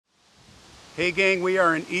Hey gang, we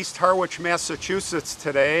are in East Harwich, Massachusetts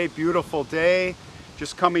today. Beautiful day.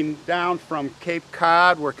 Just coming down from Cape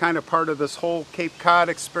Cod. We're kind of part of this whole Cape Cod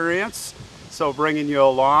experience, so bringing you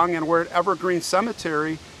along. And we're at Evergreen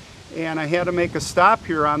Cemetery, and I had to make a stop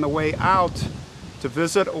here on the way out to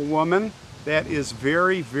visit a woman that is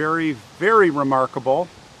very, very, very remarkable.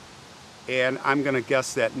 And I'm going to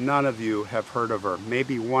guess that none of you have heard of her.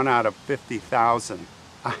 Maybe 1 out of 50,000.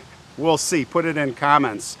 We'll see. Put it in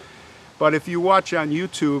comments. But if you watch on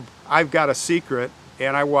YouTube, I've Got a Secret,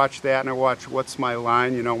 and I watch that, and I watch What's My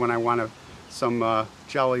Line, you know, when I want some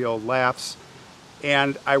jolly old laughs.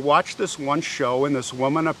 And I watched this one show, and this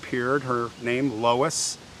woman appeared, her name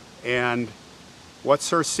Lois, and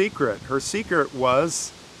what's her secret? Her secret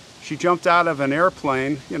was she jumped out of an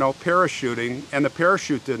airplane, you know, parachuting, and the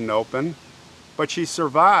parachute didn't open, but she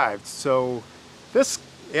survived. So this,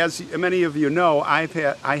 as many of you know, I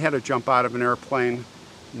had to jump out of an airplane,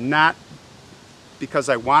 not because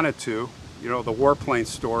I wanted to, you know, the warplane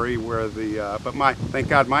story where thank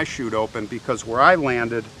God my chute opened, because where I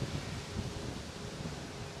landed,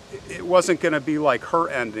 it wasn't going to be like her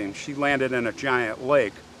ending. She landed in a giant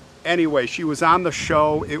lake. Anyway, she was on the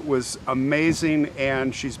show. It was amazing,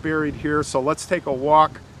 and she's buried here. So let's take a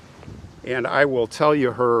walk, and I will tell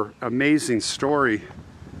you her amazing story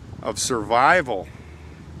of survival.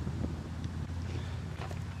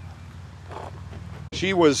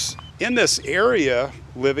 She was in this area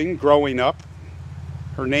living, growing up.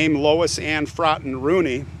 Her name, Lois Ann Frotten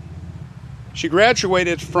Rooney. She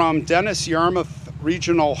graduated from Dennis Yarmouth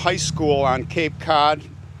Regional High School on Cape Cod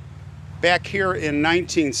back here in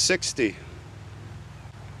 1960.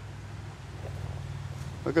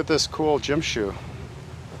 Look at this cool gym shoe.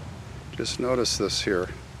 Just notice this here.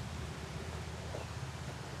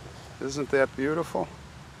 Isn't that beautiful?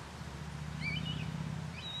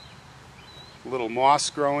 Little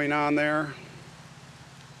moss growing on there.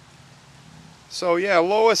 So yeah,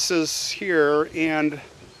 Lois is here, and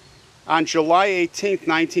on July 18th,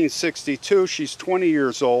 1962, she's 20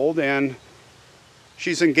 years old, and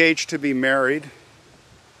she's engaged to be married.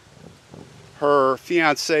 Her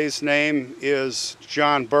fiance's name is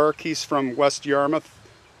John Burke. He's from West Yarmouth.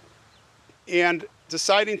 And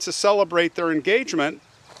deciding to celebrate their engagement,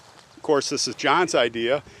 of course this is John's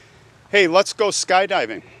idea, hey, let's go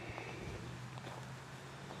skydiving.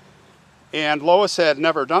 And Lois had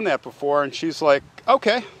never done that before, and she's like,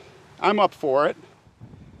 okay, I'm up for it.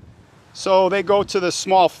 So they go to this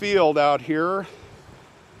small field out here,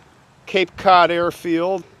 Cape Cod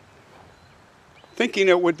Airfield, thinking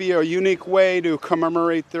it would be a unique way to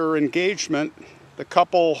commemorate their engagement. The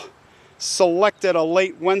couple selected a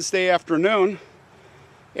late Wednesday afternoon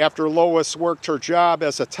after Lois worked her job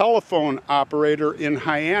as a telephone operator in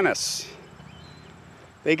Hyannis.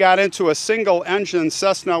 They got into a single-engine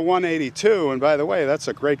Cessna 182, and by the way, that's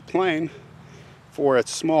a great plane for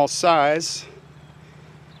its small size.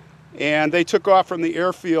 And they took off from the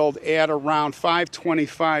airfield at around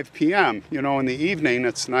 5:25 p.m. You know, in the evening,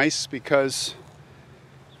 it's nice because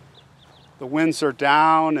the winds are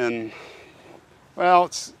down, and well,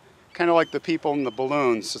 it's kind of like the people in the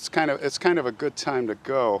balloons. It's kind of a good time to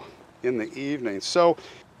go in the evening. So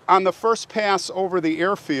on the first pass over the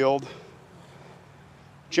airfield,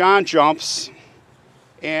 John jumps,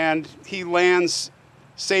 and he lands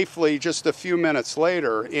safely just a few minutes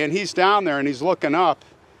later, and he's down there and he's looking up,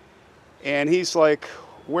 and he's like,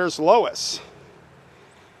 where's Lois?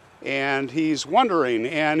 And he's wondering,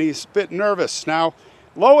 and he's a bit nervous. Now,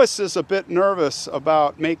 Lois is a bit nervous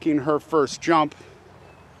about making her first jump,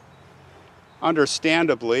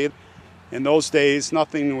 understandably. In those days,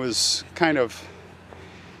 nothing was kind of,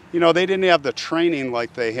 you know, they didn't have the training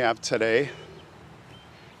like they have today.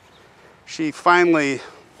 She finally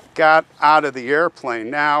got out of the airplane.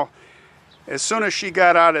 Now, as soon as she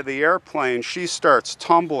got out of the airplane, she starts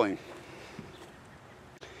tumbling.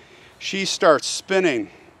 She starts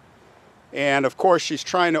spinning. And of course, she's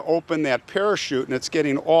trying to open that parachute, and it's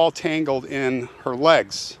getting all tangled in her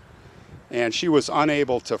legs. And she was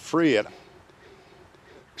unable to free it.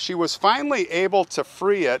 She was finally able to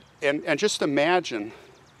free it, and just imagine,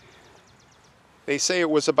 they say it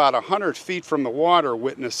was about 100 feet from the water,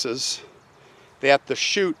 witnesses, that the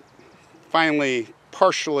chute finally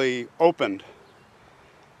partially opened.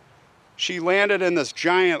 She landed in this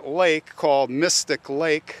giant lake called Mystic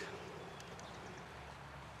Lake.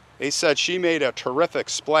 They said she made a terrific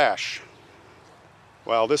splash.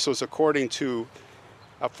 Well, this was according to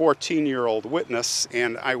a 14-year-old witness,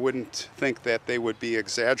 and I wouldn't think that they would be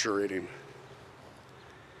exaggerating.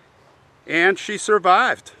 And she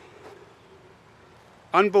survived.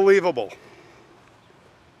 Unbelievable.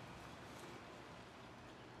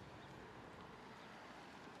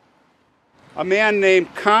 A man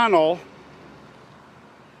named Connell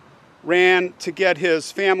ran to get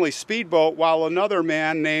his family speedboat while another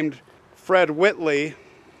man named Fred Whitley,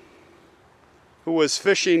 who was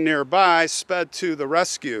fishing nearby, sped to the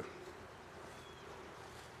rescue.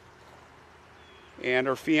 And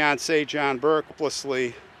her fiancé, John Burke,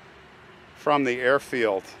 hopelessly from the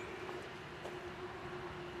airfield.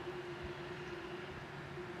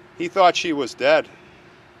 He thought she was dead.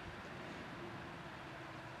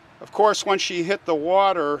 Of course, when she hit the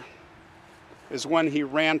water is when he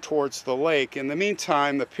ran towards the lake. In the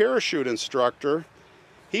meantime, the parachute instructor,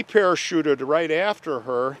 he parachuted right after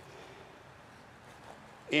her,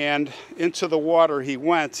 and into the water he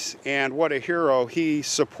went, and what a hero. He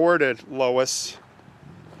supported Lois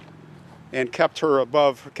and kept her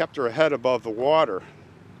head above the water.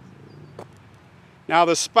 Now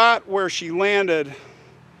the spot where she landed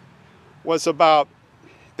was about,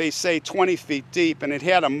 they say, 20 feet deep, and it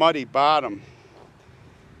had a muddy bottom.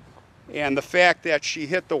 And the fact that she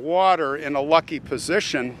hit the water in a lucky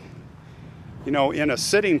position, you know, in a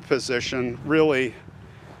sitting position, really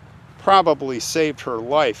probably saved her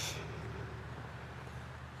life.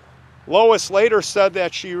 Lois later said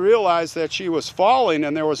that she realized that she was falling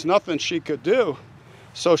and there was nothing she could do.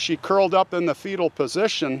 So she curled up in the fetal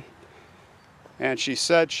position, and she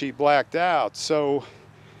said she blacked out. So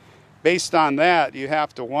based on that, you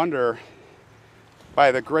have to wonder,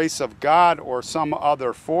 by the grace of God or some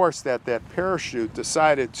other force, that parachute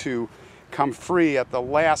decided to come free at the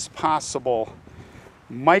last possible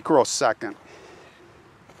microsecond.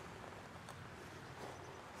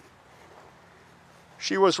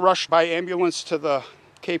 She was rushed by ambulance to the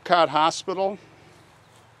Cape Cod hospital.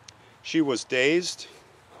 She was dazed,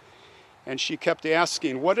 and she kept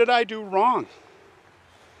asking, "What did I do wrong?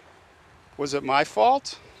 Was it my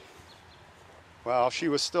fault?" Well, she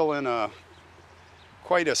was still in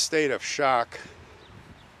quite a state of shock.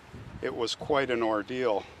 It was quite an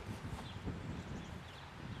ordeal.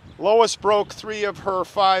 Lois broke 3 of her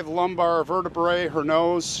 5 lumbar vertebrae, her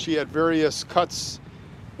nose. She had various cuts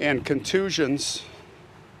and contusions.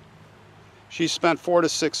 She spent 4 to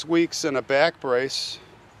 6 weeks in a back brace.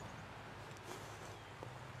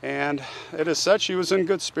 And it is said she was in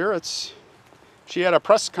good spirits. She had a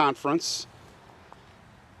press conference.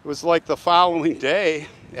 It was like the following day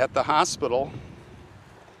at the hospital.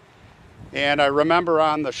 And I remember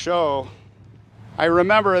on the show, I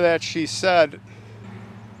remember that she said,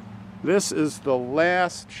 "This is the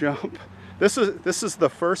last jump. This is the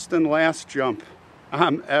first and last jump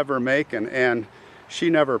I'm ever making." And she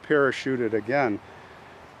never parachuted again.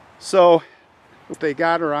 So they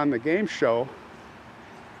got her on the game show,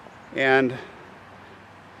 and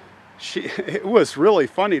it was really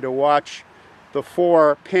funny to watch the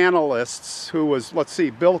 4 panelists, who was, let's see,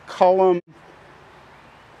 Bill Cullum,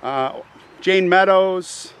 Jane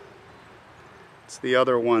Meadows, it's the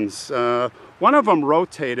other ones. One of them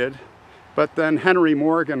rotated, but then Henry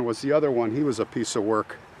Morgan was the other one. He was a piece of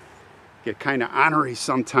work. Get kind of ornery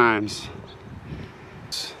sometimes.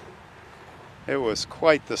 It was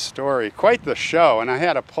quite the story, quite the show, and I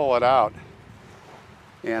had to pull it out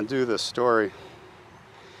and do this story.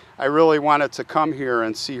 I really wanted to come here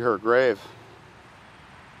and see her grave.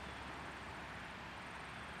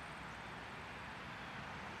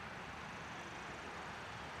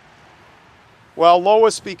 Well,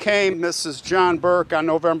 Lois became Mrs. John Burke on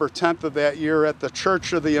November 10th of that year at the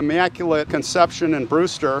Church of the Immaculate Conception in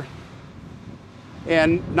Brewster.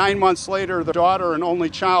 And 9 months later, the daughter and only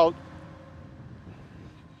child.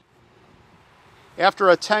 After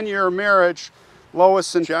a 10-year marriage,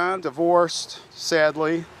 Lois and John divorced,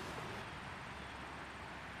 sadly.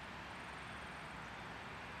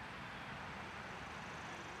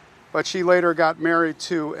 But she later got married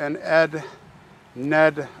to an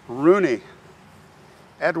Ned Rooney.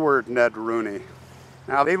 Edward Ned Rooney.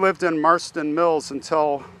 Now, they lived in Marstons Mills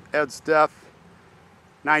until Ed's death,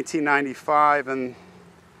 1995, and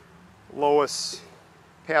Lois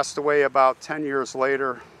passed away about 10 years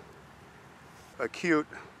later. Acute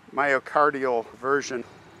myocardial infarction.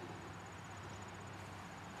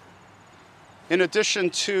 In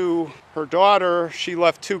addition to her daughter, she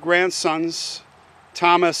left 2 grandsons,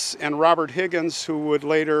 Thomas and Robert Higgins, who would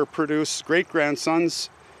later produce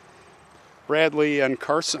great-grandsons, Bradley and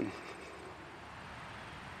Carson.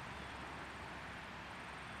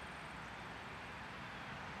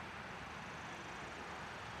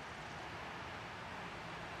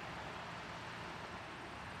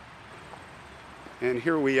 And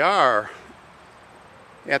here we are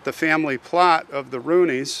at the family plot of the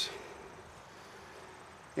Rooneys.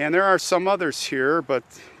 And there are some others here, but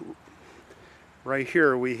right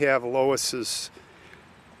here we have Lois's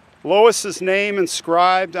Lois's name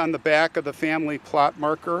inscribed on the back of the family plot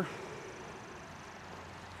marker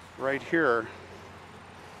right here.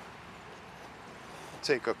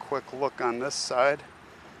 Take a quick look on this side.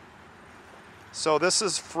 So this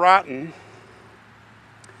is Frotten.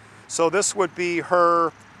 So this would be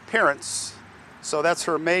her parents. So that's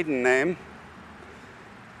her maiden name.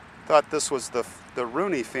 Thought this was the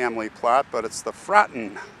Rooney family plot, but it's the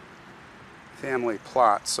Frotten family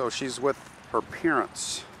plot. So she's with her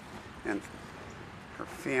parents and her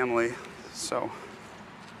family. So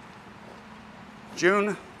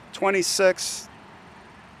June 26,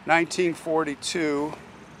 1942,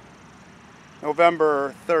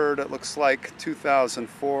 November 3rd, it looks like,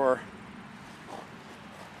 2004.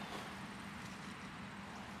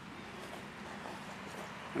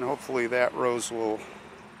 And hopefully that rose will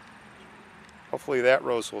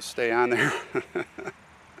stay on there.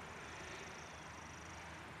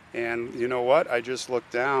 And you know what? I just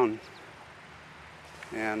looked down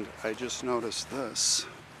and I just noticed this.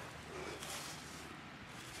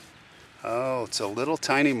 Oh, it's a little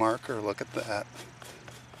tiny marker. Look at that.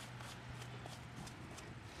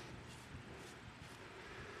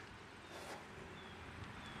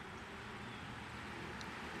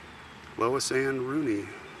 Lois Ann Rooney,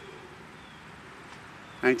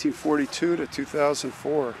 1942 to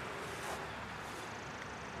 2004.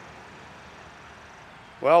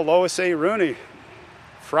 Well, Lois A. Rooney,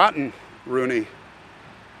 Frotten Rooney,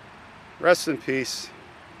 rest in peace.